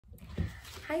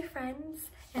Hi friends,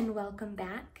 and welcome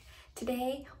back.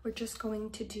 Today we're just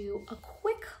going to do a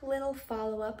quick little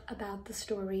follow-up about the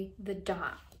story, The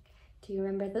Dot. Do you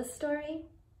remember this story?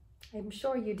 I'm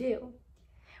sure you do.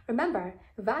 Remember,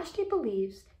 Vashti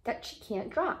believes that she can't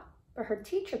draw, but her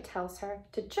teacher tells her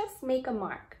to just make a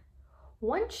mark.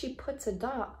 Once she puts a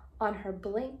dot on her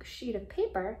blank sheet of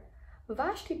paper,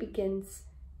 Vashti begins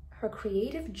her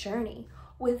creative journey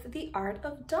with the art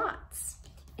of dots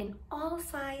in all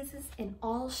sizes and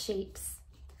all shapes.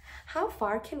 How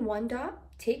far can one dot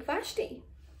take Vashti?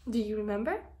 Do you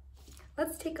remember?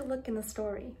 Let's take a look in the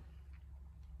story.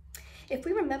 If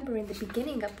we remember in the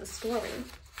beginning of the story,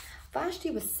 Vashti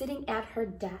was sitting at her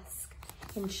desk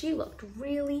and she looked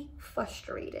really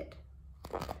frustrated.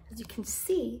 As you can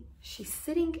see, she's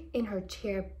sitting in her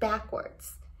chair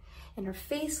backwards and her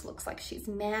face looks like she's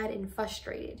mad and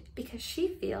frustrated because she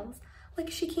feels like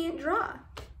she can't draw.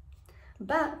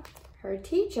 But her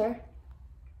teacher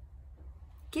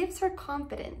gives her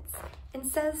confidence and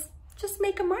says, just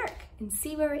make a mark and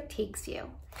see where it takes you.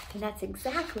 And that's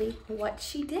exactly what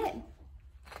she did.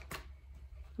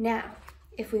 Now,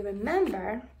 if we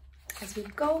remember, as we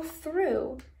go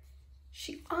through,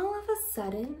 she all of a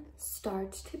sudden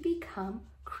starts to become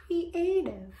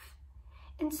creative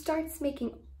and starts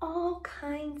making all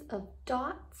kinds of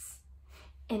dots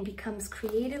and becomes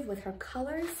creative with her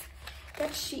colors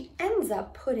that she ends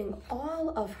up putting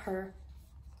all of her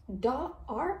dot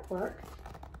artwork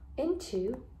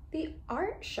into the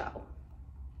art show.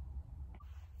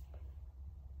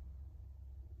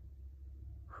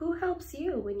 Who helps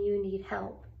you when you need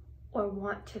help or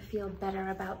want to feel better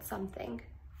about something?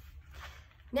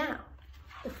 Now,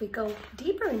 if we go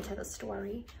deeper into the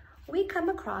story, we come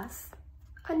across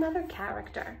another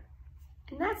character,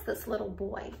 and that's this little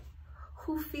boy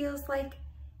who feels like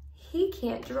he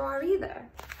can't draw either.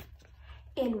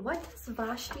 And what does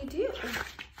Vashti do?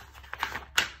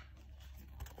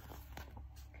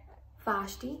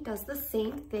 Vashti does the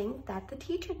same thing that the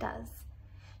teacher does.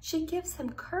 She gives him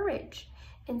courage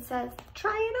and says,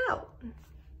 try it out.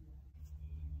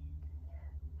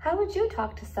 How would you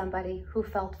talk to somebody who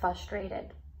felt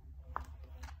frustrated?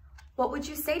 What would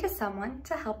you say to someone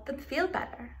to help them feel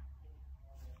better?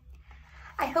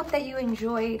 I hope that you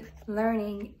enjoyed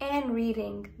learning and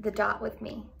reading The Dot with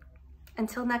me.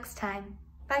 Until next time,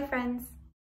 bye friends.